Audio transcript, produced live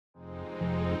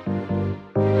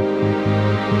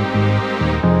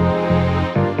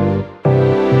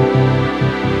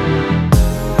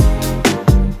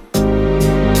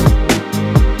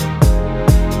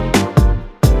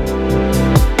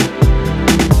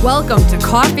Welcome to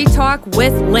Coffee Talk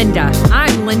with Linda.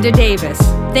 I'm Linda Davis.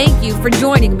 Thank you for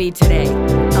joining me today.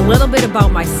 A little bit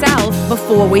about myself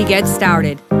before we get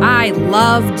started. I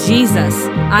love Jesus.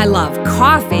 I love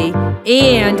coffee,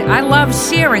 and I love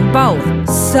sharing both.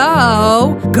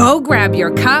 So go grab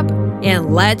your cup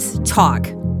and let's talk.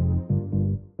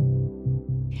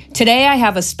 Today I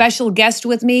have a special guest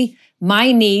with me,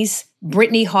 my niece,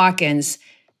 Brittany Hawkins.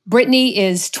 Brittany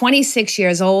is 26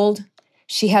 years old.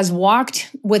 She has walked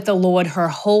with the Lord her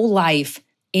whole life,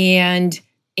 and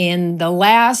in the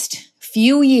last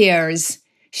few years,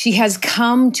 she has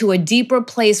come to a deeper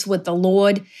place with the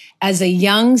Lord as a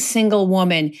young single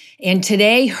woman. And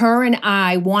today, her and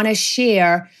I want to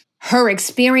share her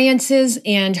experiences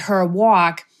and her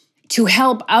walk to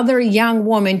help other young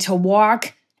women to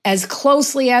walk as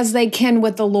closely as they can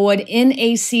with the Lord in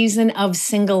a season of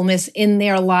singleness in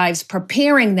their lives,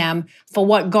 preparing them for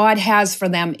what God has for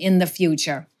them in the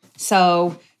future.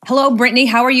 So, hello, Brittany.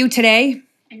 How are you today?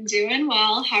 I'm doing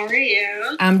well. How are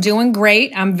you? I'm doing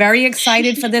great. I'm very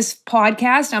excited for this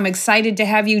podcast. I'm excited to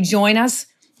have you join us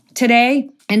today.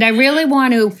 And I really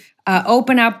want to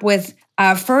open up with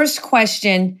our first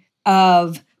question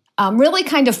of really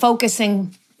kind of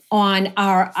focusing on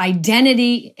our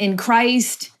identity in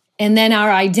Christ and then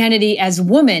our identity as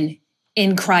women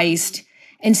in Christ.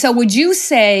 And so would you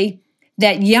say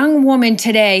that young women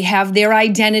today have their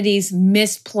identities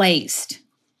misplaced?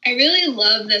 I really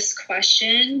love this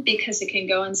question because it can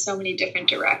go in so many different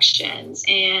directions.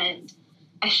 And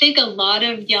I think a lot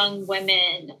of young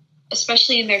women,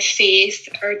 especially in their faith,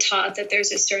 are taught that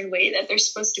there's a certain way that they're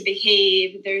supposed to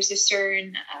behave. There's a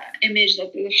certain image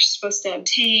that they're supposed to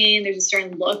obtain. There's a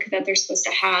certain look that they're supposed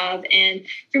to have. And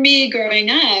for me, growing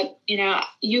up,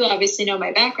 you obviously know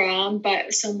my background,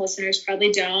 but some listeners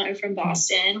probably don't. I'm from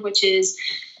Boston, which is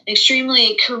an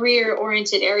extremely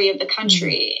career-oriented area of the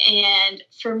country. And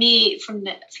for me, from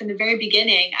the very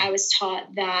beginning, I was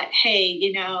taught that,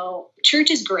 hey, church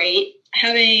is great.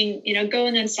 Having,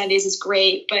 going on Sundays is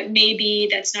great, but maybe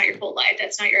that's not your whole life.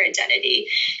 That's not your identity.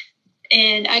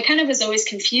 And I kind of was always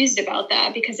confused about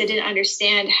that because I didn't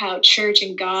understand how church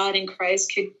and God and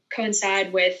Christ could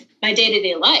coincide with my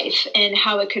day-to-day life and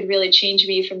how it could really change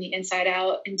me from the inside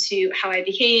out into how I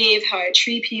behave, how I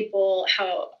treat people,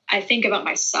 how I think about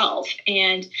myself.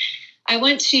 And I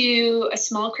went to a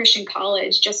small Christian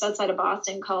college just outside of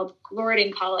Boston called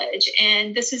Gordon College.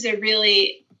 And this is a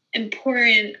really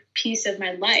important piece of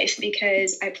my life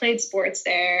because I played sports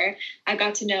there. I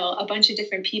got to know a bunch of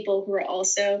different people who were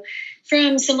also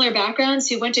from similar backgrounds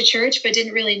who went to church but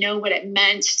didn't really know what it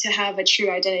meant to have a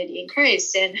true identity in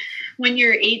Christ. And when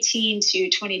you're 18 to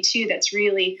 22, that's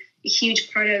really a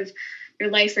huge part of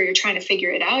your life where you're trying to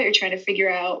figure it out. You're trying to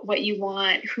figure out what you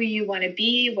want, who you want to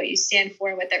be, what you stand for,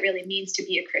 and what that really means to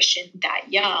be a Christian that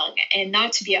young and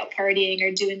not to be out partying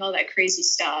or doing all that crazy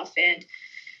stuff. And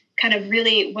kind of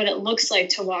really what it looks like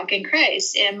to walk in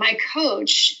Christ. And my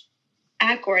coach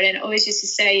at Gordon always used to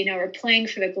say, we're playing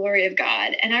for the glory of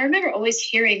God. And I remember always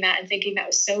hearing that and thinking that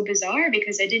was so bizarre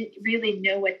because I didn't really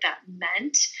know what that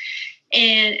meant.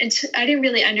 And I didn't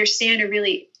really understand or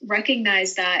really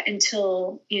recognize that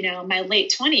until, my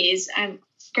late 20s.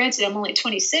 Granted, I'm only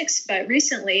 26, but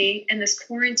recently in this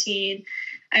quarantine,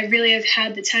 I really have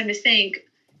had the time to think,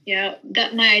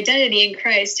 that my identity in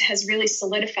Christ has really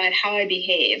solidified how I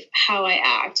behave, how I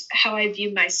act, how I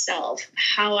view myself,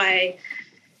 how I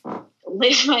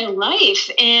live my life.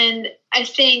 And I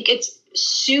think it's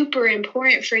super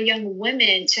important for young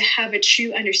women to have a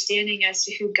true understanding as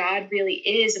to who God really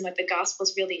is and what the gospel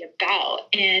is really about.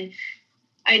 And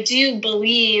I do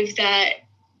believe that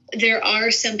there are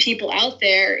some people out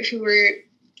there who are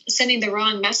sending the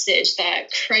wrong message that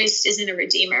Christ isn't a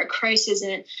redeemer. Christ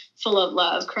isn't full of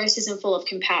love. Christ isn't full of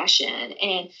compassion.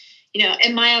 And,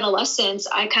 in my adolescence,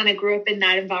 I kind of grew up in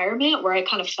that environment where I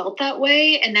kind of felt that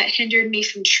way. And that hindered me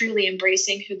from truly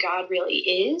embracing who God really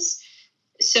is.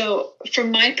 So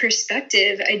from my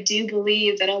perspective, I do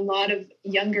believe that a lot of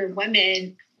younger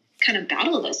women kind of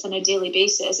battle this on a daily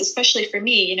basis, especially for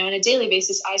me, on a daily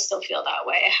basis, I still feel that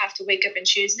way. I have to wake up and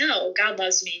choose, no, God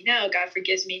loves me. No, God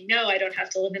forgives me. No, I don't have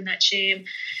to live in that shame.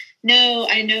 No,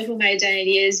 I know who my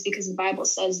identity is because the Bible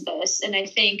says this. And I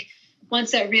think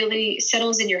once that really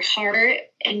settles in your heart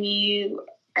and you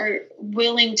are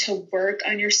willing to work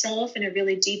on yourself in a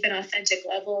really deep and authentic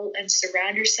level and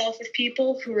surround yourself with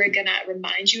people who are going to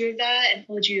remind you of that and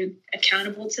hold you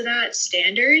accountable to that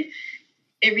standard,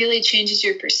 it really changes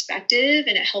your perspective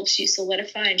and it helps you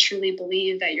solidify and truly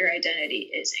believe that your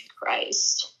identity is in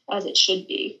Christ as it should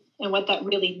be and what that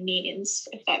really means,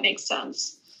 if that makes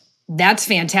sense. That's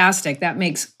fantastic. That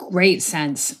makes great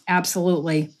sense.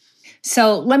 Absolutely.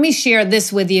 So let me share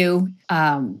this with you.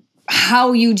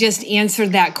 How you just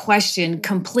answered that question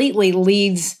completely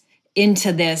leads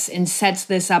into this and sets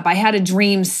this up. I had a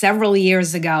dream several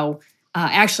years ago,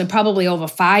 actually probably over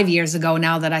 5 years ago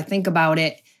now that I think about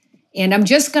it. And I'm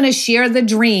just going to share the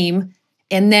dream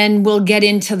and then we'll get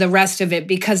into the rest of it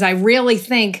because I really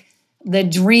think the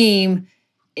dream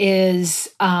is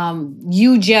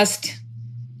you just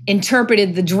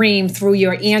interpreted the dream through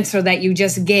your answer that you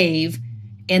just gave.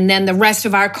 And then the rest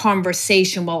of our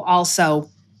conversation will also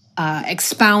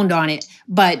expound on it.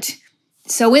 But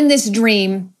so in this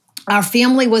dream, our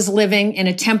family was living in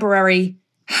a temporary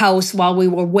house while we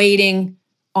were waiting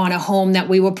on a home that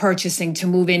we were purchasing to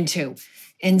move into.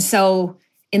 And so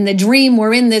in the dream,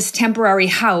 we're in this temporary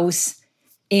house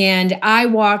and I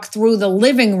walk through the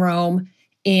living room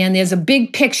and there's a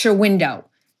big picture window.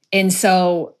 And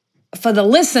so for the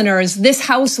listeners, this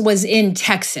house was in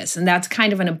Texas, and that's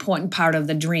kind of an important part of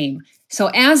the dream. So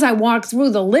as I walk through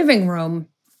the living room,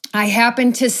 I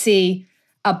happen to see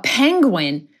a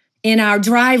penguin in our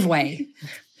driveway.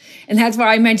 And that's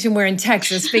why I mentioned we're in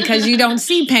Texas, because you don't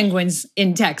see penguins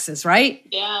in Texas, right?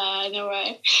 Yeah, no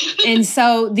way. And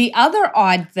so the other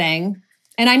odd thing,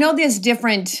 and I know there's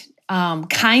different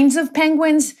kinds of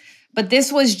penguins, but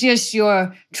this was just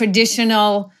your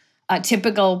traditional,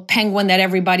 typical penguin that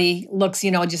everybody looks,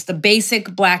 just the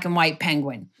basic black and white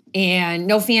penguin. And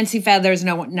no fancy feathers,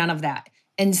 none of that.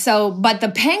 And so, but the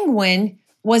penguin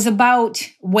was about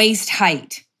waist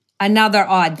height. Another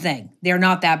odd thing. They're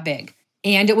not that big.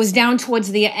 And it was down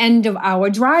towards the end of our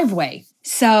driveway.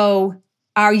 So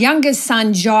our youngest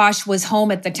son, Josh, was home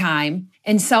at the time.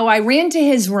 And so I ran to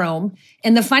his room.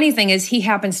 And the funny thing is he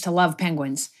happens to love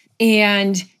penguins.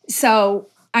 And so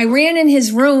I ran in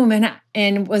his room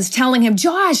and was telling him,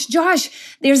 Josh,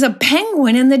 there's a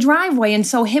penguin in the driveway. And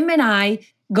so him and I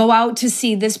go out to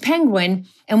see this penguin.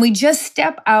 And we just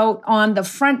step out on the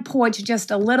front porch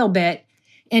just a little bit.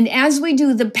 And as we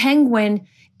do, the penguin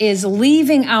is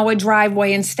leaving our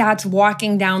driveway and starts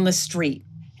walking down the street.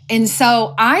 And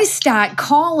so I start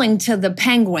calling to the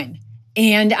penguin.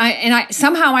 And I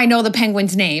somehow I know the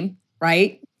penguin's name,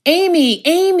 right? Amy,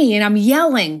 and I'm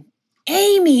yelling,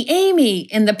 Amy.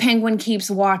 And the penguin keeps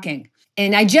walking.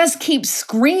 And I just keep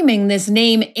screaming this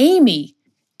name, Amy.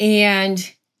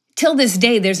 And till this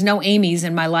day, there's no Amy's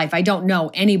in my life. I don't know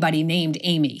anybody named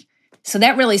Amy. So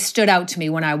that really stood out to me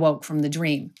when I woke from the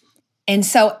dream. And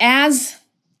so as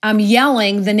I'm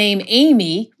yelling the name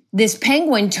Amy, this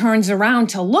penguin turns around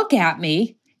to look at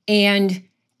me. And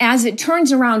as it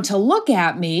turns around to look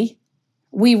at me,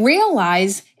 we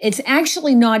realize it's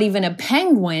actually not even a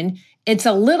penguin. It's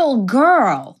a little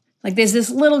girl. Like there's this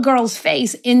little girl's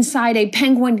face inside a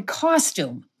penguin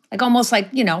costume. Like almost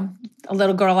like, a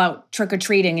little girl out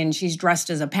trick-or-treating and she's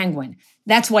dressed as a penguin.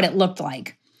 That's what it looked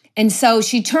like. And so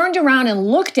she turned around and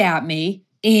looked at me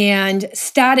and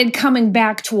started coming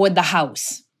back toward the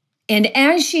house. And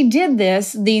as she did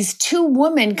this, these two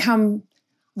women come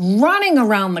running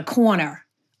around the corner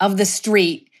of the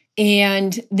street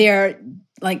and they're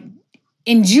like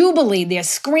in jubilee. They're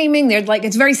screaming. They're like,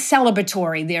 it's very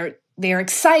celebratory. They're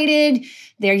excited.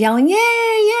 They're yelling,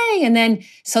 yay. And then,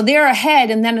 so they're ahead.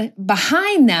 And then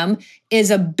behind them is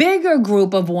a bigger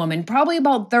group of women, probably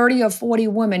about 30 or 40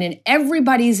 women, and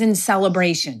everybody's in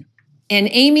celebration. And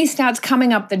Amy starts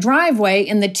coming up the driveway,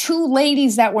 and the two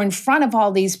ladies that were in front of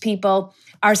all these people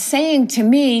are saying to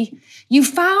me, you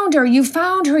found her,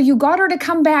 you got her to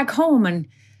come back home. And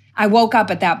I woke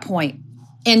up at that point.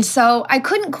 And so I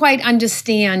couldn't quite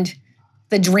understand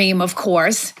the dream, of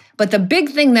course, but the big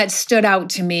thing that stood out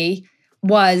to me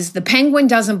was the penguin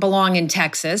doesn't belong in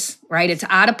Texas, right? It's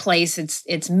out of place,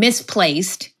 it's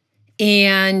misplaced.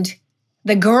 And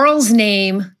the girl's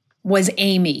name was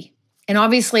Amy. And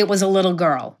obviously it was a little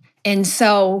girl. And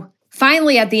so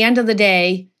finally, at the end of the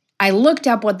day, I looked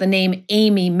up what the name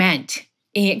Amy meant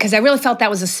because I really felt that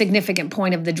was a significant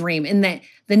point of the dream. And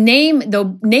the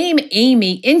name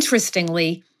Amy,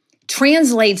 interestingly,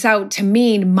 translates out to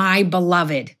mean my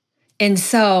beloved. And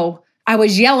so I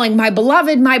was yelling, my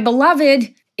beloved.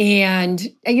 And,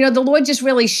 the Lord just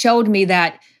really showed me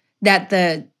that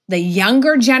the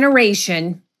younger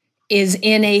generation is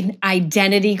in an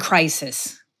identity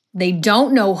crisis. They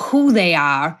don't know who they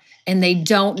are and they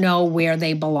don't know where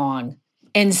they belong.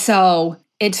 And so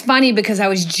it's funny because I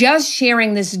was just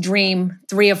sharing this dream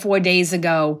 3 or 4 days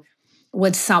ago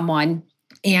with someone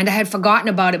and I had forgotten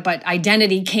about it, but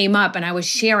identity came up and I was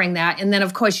sharing that. And then,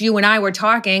 of course, you and I were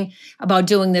talking about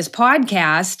doing this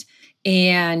podcast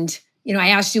and I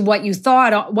asked you what you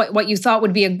thought, what you thought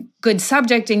would be a good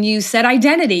subject, and you said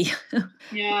identity.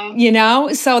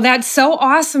 Yeah. So that's so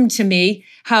awesome to me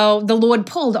how the Lord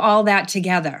pulled all that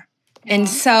together. Yeah. And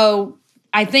so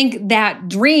I think that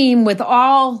dream with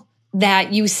all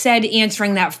that you said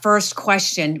answering that first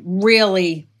question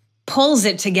really pulls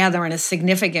it together in a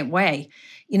significant way.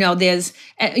 There's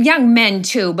young men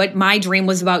too, but my dream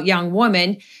was about young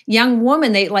women. Young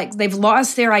women, they've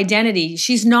lost their identity.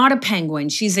 She's not a penguin.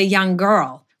 She's a young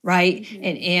girl, right? Mm-hmm.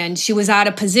 And she was out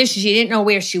of position. She didn't know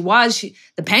where she was.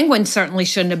 The penguin certainly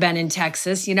shouldn't have been in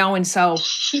Texas, And so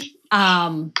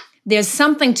there's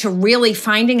something to really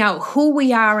finding out who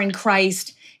we are in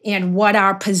Christ and what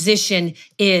our position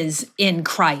is in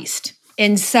Christ.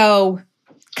 And so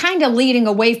kind of leading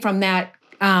away from that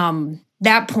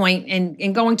point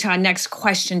and going to our next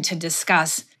question to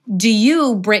discuss, do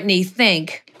you, Brittany,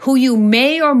 think who you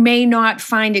may or may not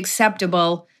find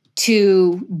acceptable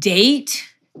to date,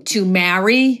 to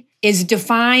marry, is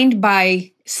defined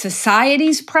by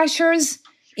society's pressures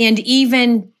and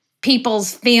even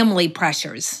people's family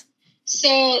pressures?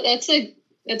 So that's a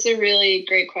really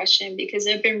great question, because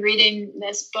I've been reading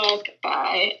this book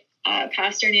by a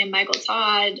pastor named Michael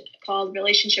Todd called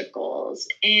Relationship Goals.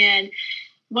 And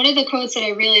one of the quotes that I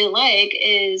really like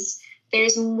is,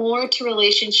 there's more to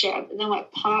relationship than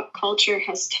what pop culture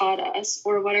has taught us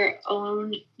or what our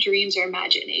own dreams or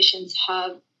imaginations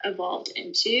have evolved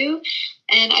into.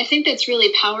 And I think that's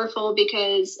really powerful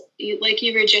because, like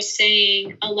you were just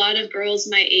saying, a lot of girls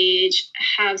my age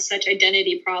have such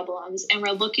identity problems, and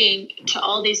we're looking to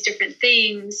all these different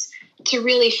things to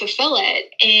really fulfill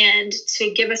it and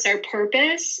to give us our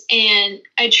purpose. And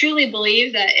I truly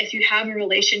believe that if you have a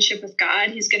relationship with God,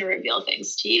 he's going to reveal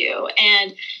things to you,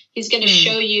 and he's going to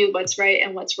show you what's right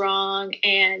and what's wrong.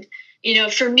 And,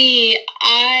 for me,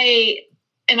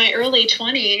 in my early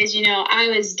 20s,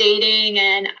 I was dating,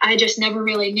 and I just never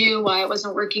really knew why it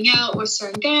wasn't working out with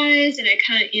certain guys. And I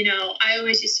kind of, I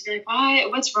always used to be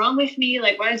like, what's wrong with me?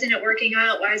 Like, why isn't it working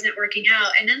out? Why isn't it working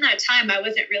out? And in that time, I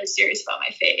wasn't really serious about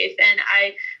my faith. And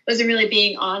I wasn't really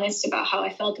being honest about how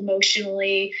I felt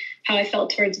emotionally, how I felt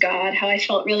towards God, how I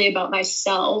felt really about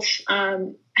myself,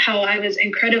 how I was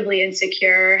incredibly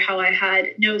insecure, how I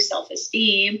had no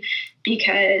self-esteem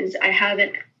because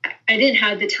I didn't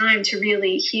have the time to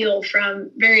really heal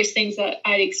from various things that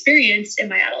I'd experienced in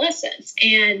my adolescence.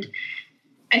 And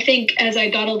I think as I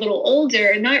got a little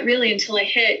older, not really until I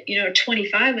hit,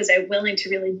 25, was I willing to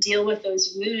really deal with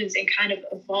those wounds and kind of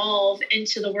evolve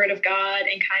into the Word of God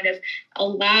and kind of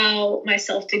allow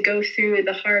myself to go through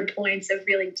the hard points of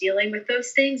really dealing with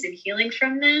those things and healing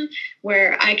from them,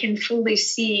 where I can fully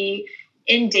see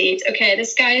in dates, okay,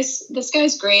 this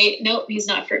guy's great. Nope, he's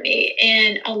not for me.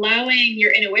 And allowing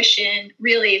your intuition,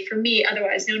 really, for me,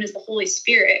 otherwise known as the Holy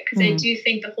Spirit, because I do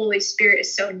think the Holy Spirit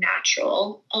is so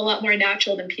natural, a lot more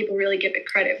natural than people really give it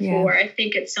credit for. I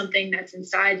think it's something that's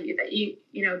inside you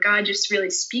that God just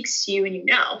really speaks to you, and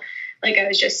like I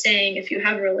was just saying, if you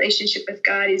have a relationship with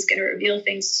God, he's going to reveal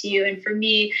things to you. And for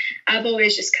me, I've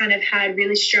always just kind of had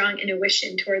really strong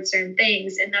intuition towards certain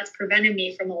things, and that's prevented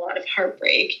me from a lot of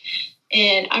heartbreak.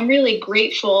 And I'm really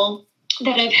grateful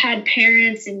that I've had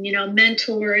parents and,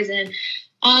 mentors and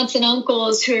aunts and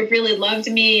uncles who have really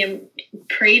loved me and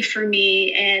prayed for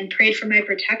me and prayed for my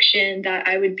protection, that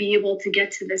I would be able to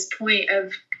get to this point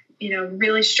of,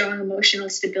 really strong emotional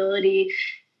stability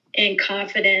and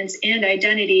confidence and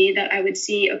identity, that I would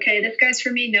see, okay, this guy's for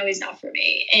me. No, he's not for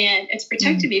me. And it's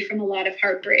protected me from a lot of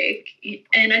heartbreak.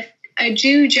 And I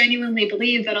do genuinely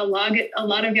believe that a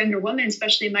lot of younger women,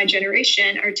 especially my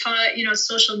generation, are taught,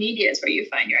 social media is where you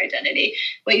find your identity,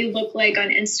 what you look like on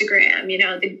Instagram,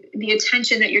 the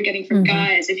attention that you're getting from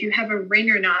guys, if you have a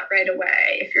ring or not right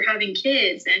away, if you're having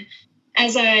kids. And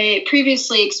as I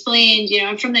previously explained,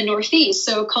 I'm from the Northeast,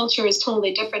 so culture is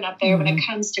totally different up there when it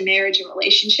comes to marriage and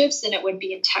relationships than it would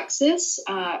be in Texas,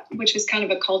 which was kind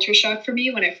of a culture shock for me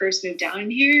when I first moved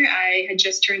down here. I had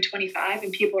just turned 25,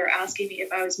 and people were asking me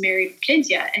if I was married with kids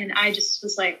yet. And I just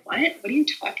was like, what? What are you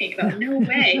talking about? No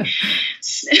way.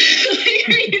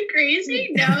 Are you crazy?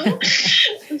 No.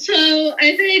 So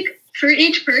I think for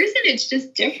each person, it's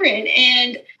just different.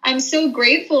 And I'm so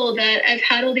grateful that I've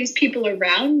had all these people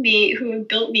around me who have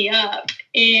built me up,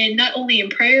 and not only in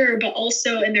prayer, but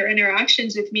also in their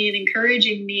interactions with me and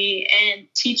encouraging me and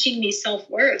teaching me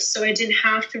self-worth. So I didn't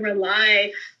have to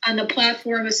rely on the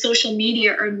platform of social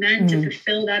media or men to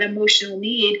fulfill that emotional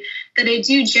need that I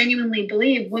do genuinely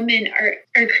believe women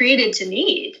are created to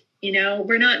need.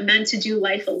 We're not meant to do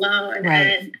life alone.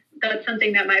 Right. And that's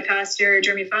something that my pastor,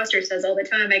 Jeremy Foster, says all the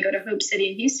time. I go to Hope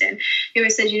City in Houston. He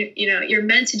always says, you're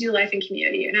meant to do life in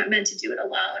community. You're not meant to do it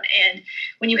alone. And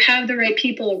when you have the right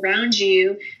people around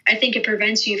you, I think it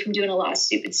prevents you from doing a lot of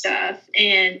stupid stuff.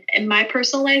 And in my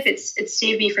personal life, it's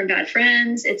saved me from bad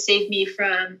friends. It saved me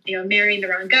from, marrying the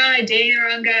wrong guy, dating the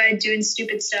wrong guy, doing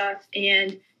stupid stuff.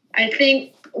 And I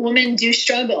think women do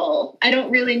struggle. I don't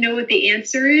really know what the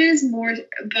answer is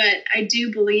but I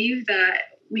do believe that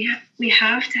we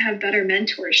have to have better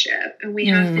mentorship, and we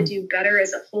have to do better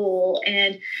as a whole.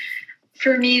 And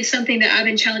for me, something that I've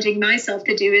been challenging myself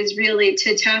to do is really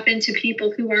to tap into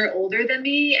people who are older than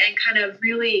me and kind of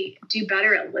really do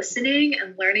better at listening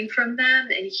and learning from them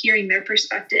and hearing their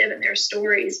perspective and their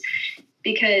stories,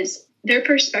 because their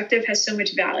perspective has so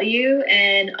much value.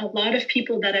 And a lot of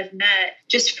people that I've met,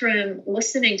 just from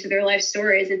listening to their life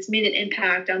stories, it's made an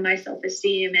impact on my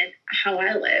self-esteem and how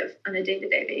I live on a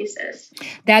day-to-day basis.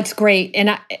 That's great.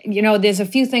 And, there's a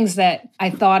few things that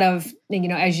I thought of,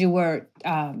 as you were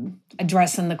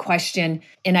addressing the question.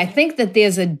 And I think that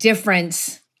there's a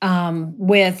difference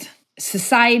with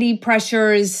society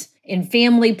pressures and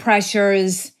family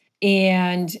pressures,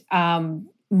 and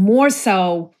more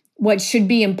so, what should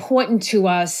be important to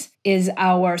us is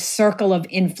our circle of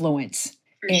influence.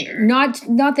 Sure. Not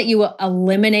that you will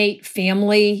eliminate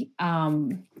family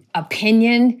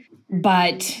opinion,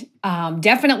 but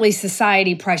definitely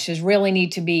society pressures really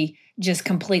need to be just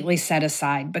completely set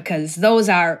aside, because those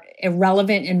are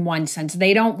irrelevant in one sense.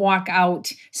 They don't walk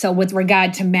out. So with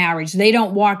regard to marriage, they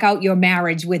don't walk out your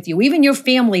marriage with you. Even your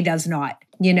family does not.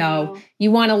 You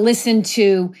want to listen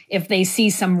to if they see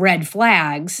some red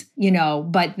flags,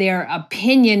 but their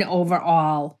opinion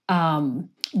overall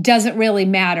doesn't really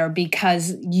matter,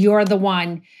 because you're the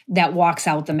one that walks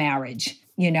out the marriage,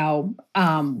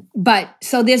 But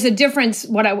so there's a difference,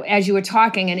 as you were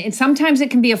talking, and sometimes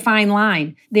it can be a fine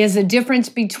line. There's a difference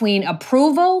between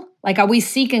approval. Like, are we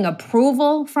seeking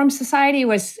approval from society?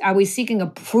 Or are we seeking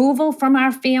approval from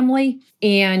our family?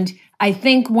 And I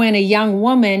think when a young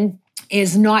woman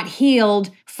is not healed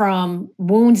from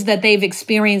wounds that they've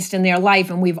experienced in their life,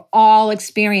 and we've all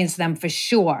experienced them for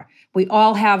sure. We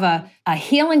all have a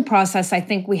healing process I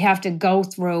think we have to go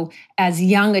through as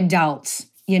young adults.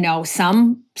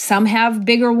 Some have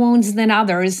bigger wounds than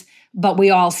others, but we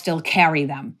all still carry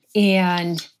them.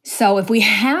 And so if we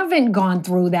haven't gone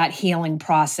through that healing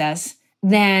process,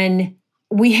 then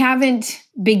we haven't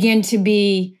begun to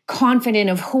be confident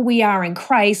of who we are in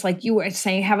Christ. Like you were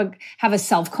saying, have a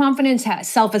self-confidence,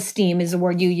 self-esteem is the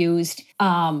word you used.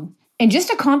 And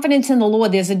just a confidence in the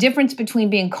Lord. There's a difference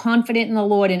between being confident in the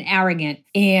Lord and arrogant.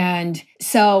 And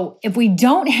so if we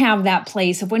don't have that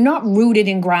place, if we're not rooted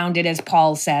and grounded, as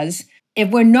Paul says,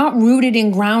 if we're not rooted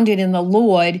and grounded in the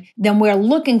Lord, then we're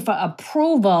looking for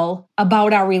approval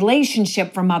about our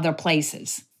relationship from other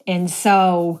places. And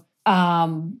so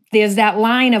there's that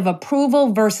line of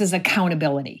approval versus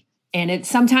accountability. And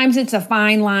sometimes it's a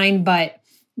fine line, but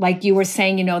like you were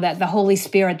saying, that the Holy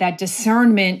Spirit, that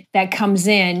discernment that comes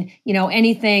in,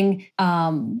 anything,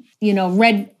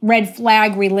 red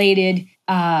flag related,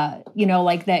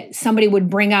 like that somebody would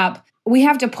bring up, we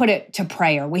have to put it to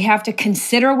prayer. We have to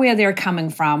consider where they're coming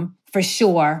from, for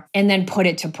sure, and then put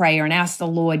it to prayer and ask the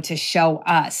Lord to show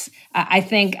us. I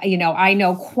think, I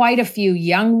know quite a few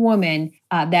young women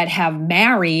that have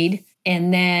married,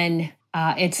 and then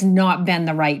it's not been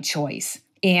the right choice.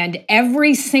 And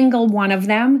every single one of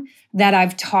them that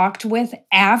I've talked with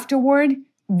afterward,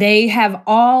 they have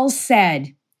all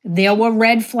said there were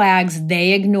red flags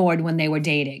they ignored when they were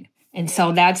dating. And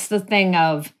so that's the thing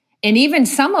of, and even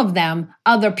some of them,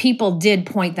 other people did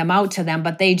point them out to them,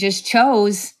 but they just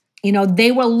chose,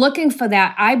 they were looking for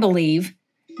that, I believe,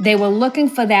 they were looking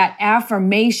for that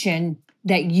affirmation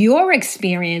that you're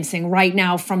experiencing right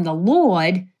now from the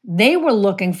Lord. They were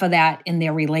looking for that in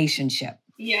their relationship.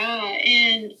 Yeah,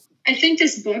 and I think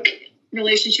this book,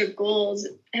 Relationship Goals,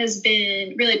 has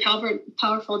been really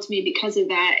powerful to me because of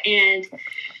that. And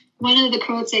one of the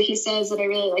quotes that he says that I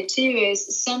really like too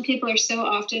is, some people are so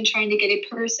often trying to get a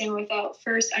person without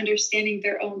first understanding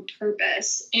their own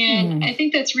purpose. And I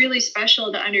think that's really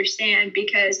special to understand,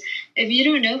 because if you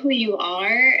don't know who you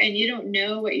are and you don't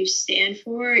know what you stand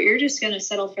for, you're just going to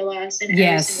settle for less in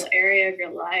every single area of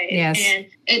your life. Yes. And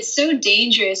it's so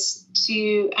dangerous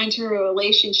to enter a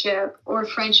relationship or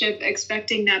friendship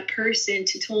expecting that person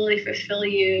to totally fulfill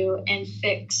you and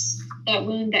fix that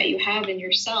wound that you have in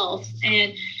yourself.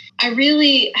 And I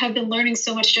really have been learning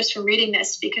so much just from reading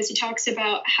this, because he talks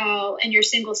about how in your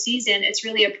single season, it's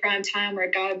really a prime time where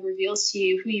God reveals to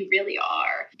you who you really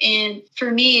are. And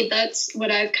for me, that's what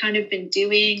I've kind of been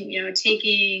doing,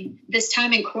 taking this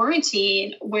time in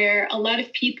quarantine where a lot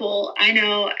of people I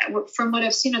know from what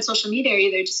I've seen on social media are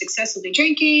either just excessively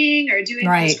drinking or doing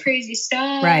this crazy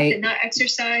stuff and not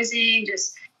exercising,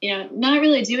 just not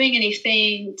really doing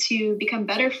anything to become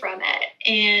better from it.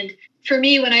 And for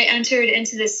me, when I entered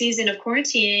into this season of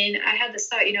quarantine, I had this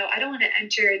thought, I don't want to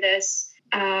enter this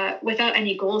without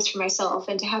any goals for myself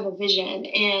and to have a vision.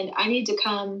 And I need to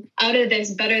come out of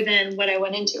this better than what I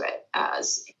went into it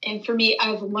as. And for me,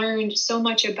 I've learned so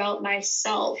much about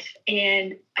myself.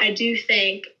 And I do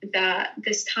think that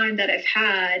this time that I've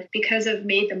had, because I've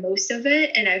made the most of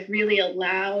it and I've really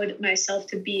allowed myself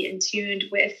to be in tune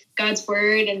with God's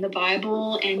word and the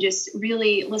Bible, and just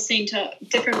really listening to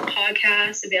different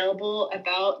podcasts available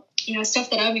about, stuff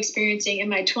that I'm experiencing in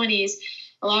my 20s,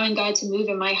 allowing God to move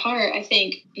in my heart, I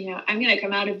think, I'm going to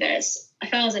come out of this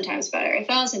 1,000 times better,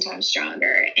 1,000 times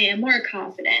stronger, and more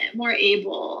confident, more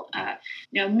able,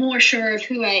 more sure of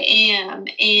who I am.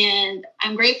 And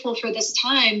I'm grateful for this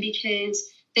time, because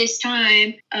this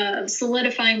time of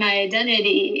solidifying my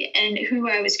identity and who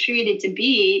I was created to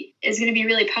be is going to be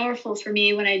really powerful for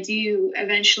me when I do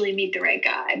eventually meet the right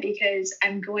guy, because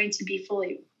I'm going to be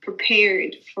fully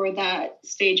prepared for that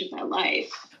stage of my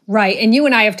life. Right. And you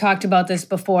and I have talked about this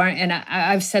before, and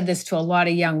I've said this to a lot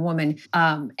of young women.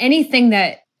 Anything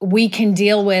that we can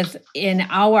deal with in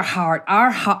our heart,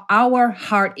 our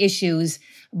heart issues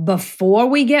before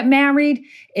we get married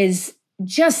is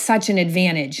just such an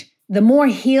advantage. The more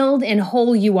healed and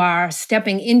whole you are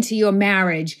stepping into your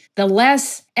marriage, the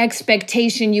less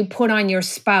expectation you put on your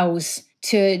spouse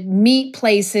to meet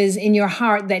places in your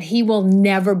heart that he will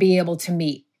never be able to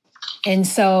meet. And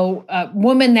so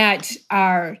women that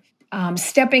are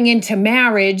stepping into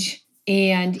marriage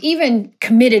and even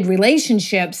committed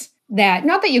relationships, that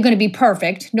not that you're going to be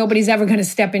perfect, nobody's ever going to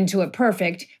step into it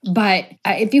perfect, but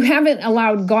if you haven't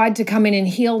allowed God to come in and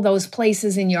heal those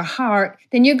places in your heart,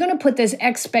 then you're going to put this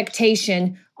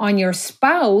expectation on your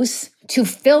spouse to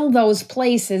fill those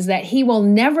places that he will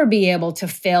never be able to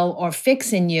fill or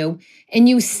fix in you, and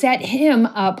you set him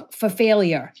up for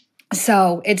failure.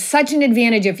 So it's such an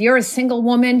advantage if you're a single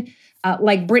woman,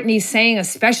 like Brittany's saying,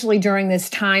 especially during this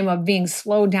time of being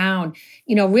slowed down,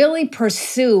 really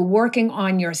pursue working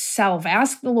on yourself.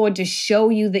 Ask the Lord to show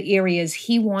you the areas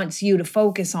he wants you to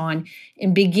focus on,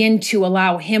 and begin to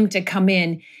allow him to come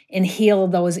in and heal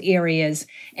those areas.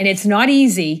 And it's not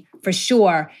easy, for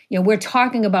sure. We're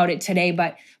talking about it today,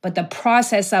 but the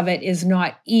process of it is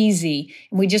not easy.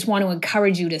 And we just want to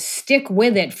encourage you to stick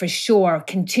with it for sure.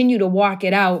 Continue to walk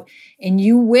it out, and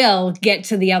you will get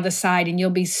to the other side, and you'll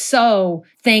be so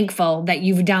thankful that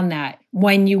you've done that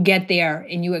when you get there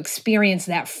and you experience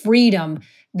that freedom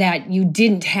that you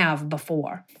didn't have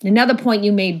before. Another point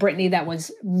you made, Brittany, that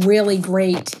was really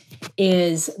great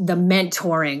is the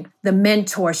mentoring, the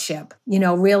mentorship,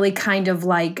 really kind of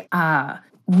like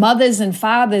mothers and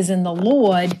fathers in the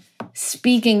Lord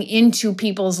speaking into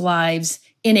people's lives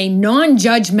in a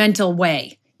non-judgmental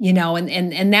way,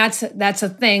 and that's a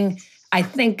thing I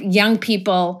think young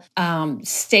people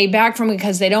stay back from,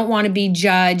 because they don't want to be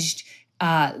judged,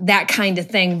 that kind of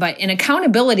thing. But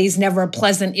accountability is never a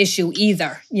pleasant issue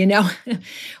either.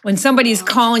 When somebody's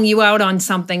calling you out on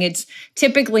something, it's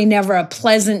typically never a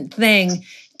pleasant thing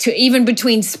to, even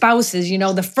between spouses.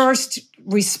 The first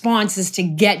response is to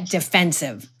get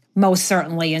defensive, most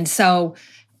certainly. And so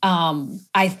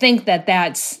I think that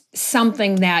that's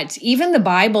something that even the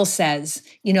Bible says,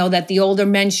 that the older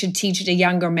men should teach the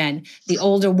younger men, the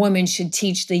older woman should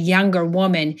teach the younger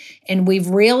woman. And we've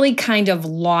really kind of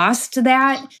lost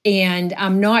that. And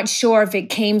I'm not sure if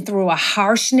it came through a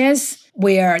harshness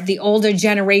where the older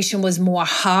generation was more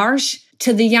harsh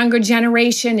to the younger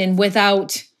generation, and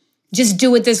without just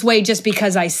do it this way just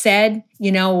because I said,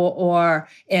 or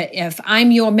if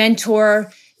I'm your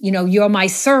mentor, you're my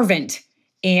servant.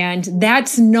 And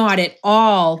that's not at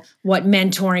all what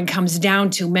mentoring comes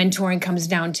down to. Mentoring comes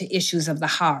down to issues of the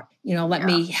heart. Let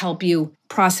me help you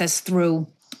process through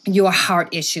your heart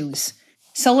issues.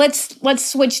 So let's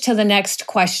switch to the next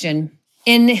question.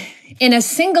 In a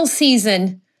single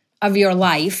season of your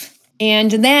life,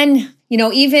 and then,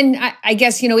 even, I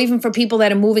guess, even for people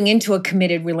that are moving into a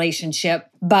committed relationship,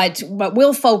 but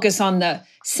we'll focus on the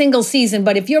single season.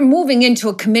 But if you're moving into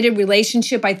a committed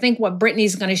relationship, I think what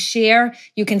Brittany's going to share,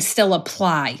 you can still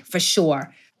apply for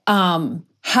sure.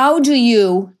 How do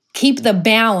you keep the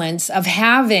balance of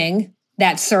having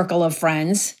that circle of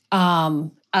friends,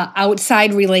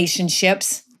 outside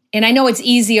relationships, And I know it's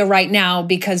easier right now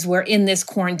because we're in this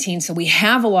quarantine, so we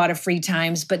have a lot of free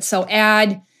times. But so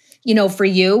add, for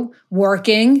you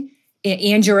working,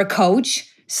 and you're a coach,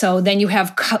 so then you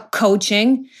have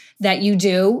coaching that you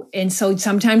do, and so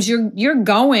sometimes you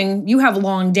have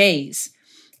long days,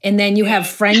 and then you have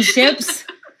friendships,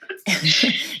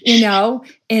 and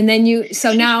then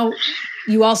so now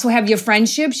you also have your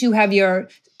friendships, you have your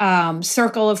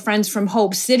circle of friends from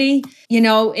Hope City,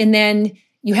 and then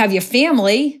you have your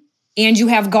family and you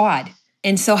have God.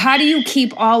 And so how do you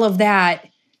keep all of that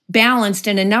balanced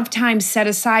and enough time set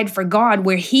aside for God,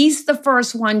 where he's the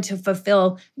first one to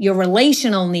fulfill your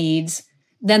relational needs,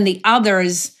 then the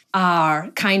others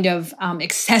are kind of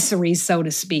accessories, so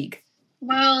to speak?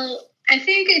 Well, I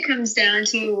think it comes down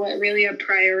to what really a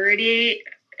priority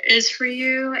is for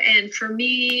you. And for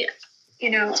me,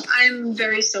 I'm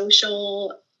very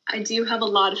social. I do have a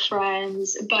lot of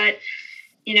friends, but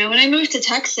when I moved to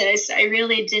Texas, I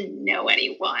really didn't know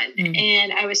anyone,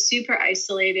 and I was super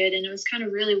isolated, and it was kind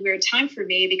of really weird time for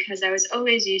me because I was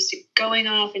always used to going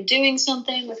off and doing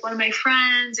something with one of my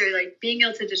friends, or like being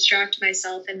able to distract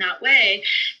myself in that way.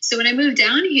 So when I moved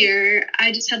down here,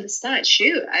 I just had this thought,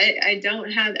 shoot, I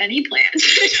don't have any plans.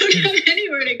 I don't have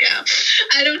anywhere to go.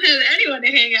 I don't have anyone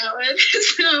to hang out with.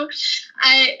 So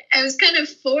I was kind of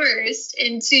forced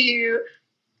into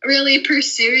really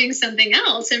pursuing something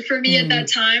else. And for me at that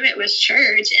time, it was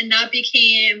church, and that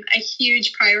became a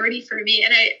huge priority for me.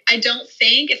 And I don't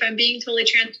think, if I'm being totally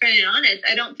transparent and honest,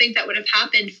 I don't think that would have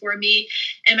happened for me,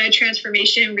 and my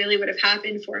transformation really would have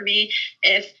happened for me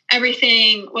if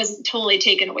everything wasn't totally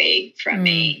taken away from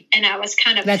me. And I was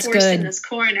kind of forced in this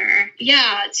corner,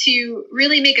 to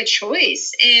really make a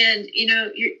choice. And,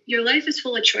 your life is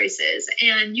full of choices,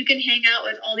 and you can hang out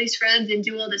with all these friends and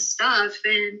do all this stuff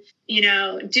and,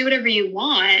 do whatever you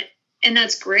want. And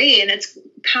that's great. And it's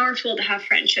powerful to have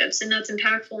friendships, and that's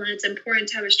impactful, and it's important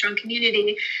to have a strong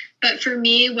community. But for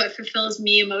me, what fulfills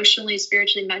me emotionally,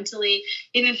 spiritually, mentally,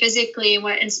 even physically,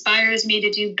 what inspires me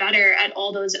to do better at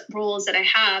all those roles that I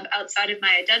have outside of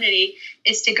my identity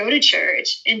is to go to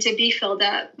church and to be filled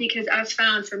up. Because I've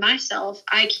found for myself,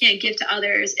 I can't give to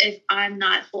others if I'm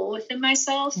not full within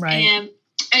myself. Right. And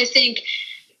I think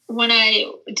when I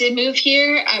did move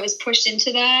here, I was pushed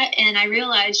into that, and I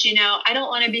realized, I don't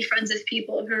want to be friends with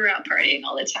people who are out partying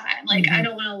all the time. Like, I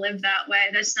don't want to live that way.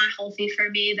 That's not healthy for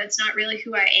me. That's not really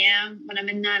who I am. When I'm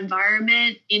in that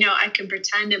environment, I can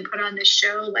pretend and put on this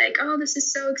show like, oh, this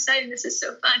is so exciting, this is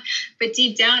so fun. But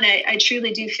deep down, I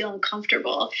truly do feel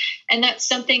uncomfortable. And that's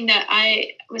something that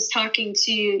I was talking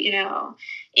to,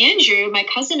 Andrew, my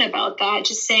cousin, about that,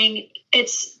 just saying,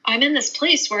 I'm in this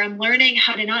place where I'm learning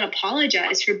how to not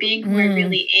apologize for being who I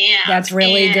really am. That's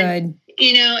really good.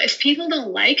 If people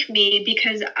don't like me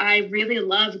because I really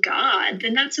love God,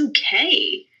 then that's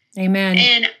okay. Amen.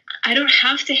 And I don't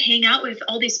have to hang out with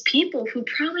all these people who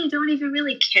probably don't even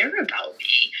really care about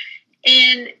me.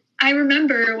 And I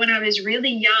remember when I was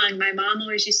really young, my mom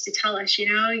always used to tell us,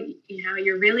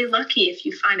 you're really lucky if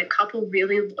you find a couple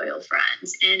really loyal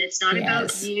friends. And it's not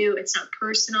about you. It's not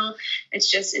personal.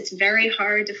 It's very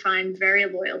hard to find very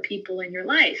loyal people in your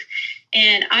life.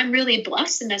 And I'm really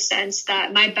blessed in a sense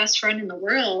that my best friend in the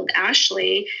world,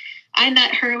 Ashley, I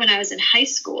met her when I was in high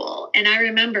school, and I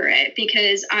remember it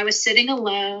because I was sitting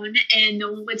alone and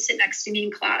no one would sit next to me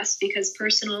in class because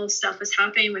personal stuff was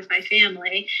happening with my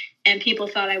family, and people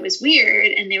thought I was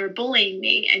weird and they were bullying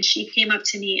me. And she came up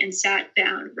to me and sat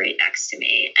down right next to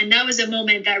me. And that was a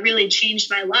moment that really changed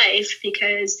my life,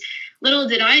 because little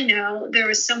did I know there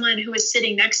was someone who was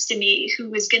sitting next to me who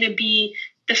was going to be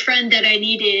the friend that I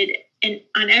needed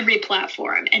on every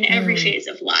platform and every phase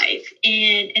of life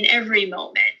and in every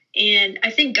moment. And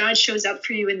I think God shows up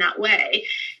for you in that way.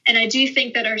 And I do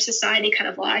think that our society kind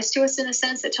of lies to us in a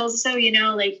sense that tells us,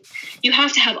 you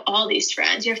have to have all these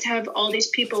friends. You have to have all these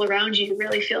people around you to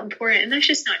really feel important. And that's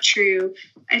just not true.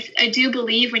 I do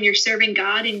believe when you're serving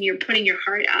God and you're putting your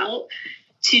heart out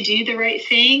to do the right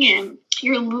thing, and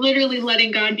you're literally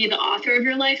letting God be the author of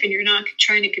your life, and you're not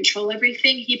trying to control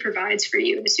everything, He provides for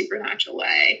you in a supernatural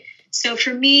way. So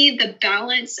for me, the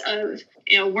balance of,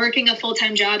 working a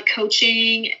full-time job,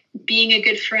 coaching, being a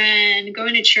good friend,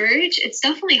 going to church, it's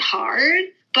definitely hard.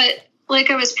 But like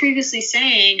I was previously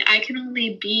saying, I can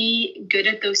only be good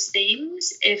at those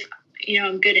things if,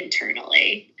 I'm good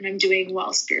internally and I'm doing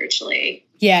well spiritually.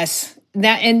 Yes.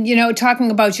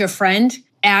 Talking about your friend,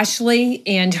 Ashley,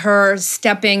 and her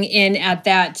stepping in at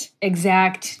that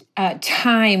exact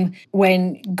time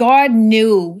when God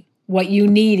knew what you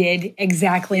needed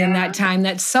exactly in that time.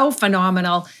 That's so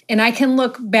phenomenal. And I can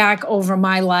look back over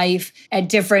my life at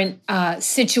different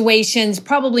situations,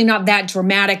 probably not that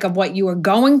dramatic of what you were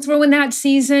going through in that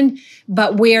season,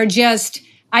 but where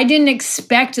I didn't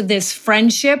expect this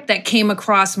friendship that came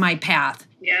across my path.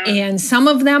 Yeah. And some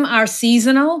of them are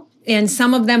seasonal and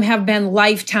some of them have been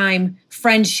lifetime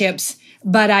friendships.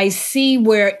 But I see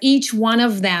where each one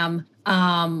of them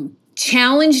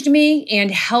challenged me and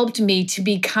helped me to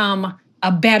become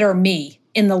a better me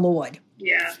in the Lord.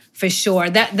 Yeah. For sure.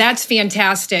 That's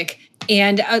fantastic.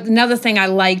 And another thing I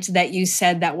liked that you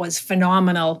said that was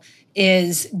phenomenal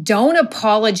is don't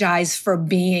apologize for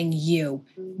being you.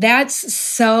 That's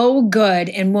so good.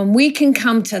 And when we can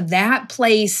come to that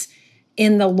place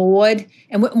in the Lord,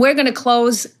 and we're going to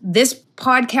close this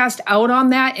podcast out on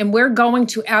that, and we're going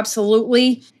to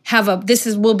absolutely have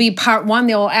will be part 1.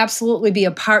 There will absolutely be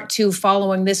a part 2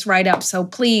 following this right up. So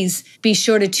please be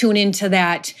sure to tune into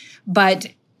that. But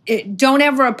don't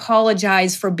ever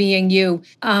apologize for being you.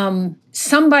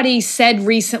 Somebody said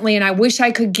recently, and I wish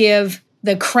I could give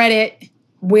the credit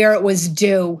where it was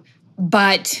due,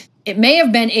 but it may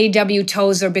have been A.W.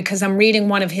 Tozer because I'm reading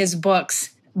one of his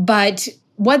books. But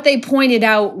what they pointed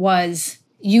out was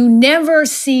you never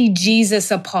see Jesus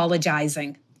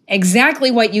apologizing.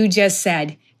 Exactly what you just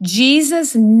said.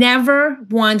 Jesus never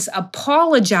once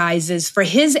apologizes for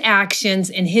his actions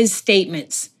and his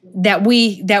statements that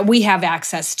we have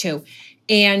access to.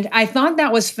 And I thought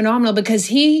that was phenomenal because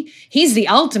he's the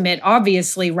ultimate,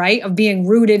 obviously, right, of being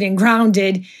rooted and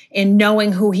grounded in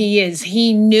knowing who he is.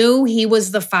 He knew he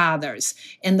was the Father's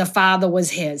and the Father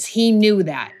was his. He knew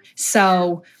that.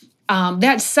 So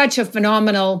that's such a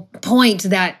phenomenal point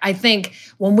that I think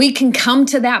when we can come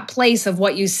to that place of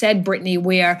what you said, Brittany,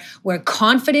 where we're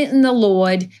confident in the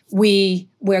Lord,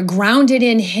 we're grounded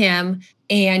in him,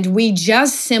 and we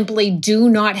just simply do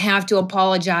not have to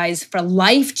apologize for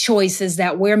life choices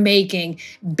that we're making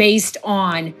based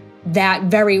on that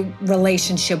very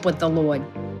relationship with the Lord.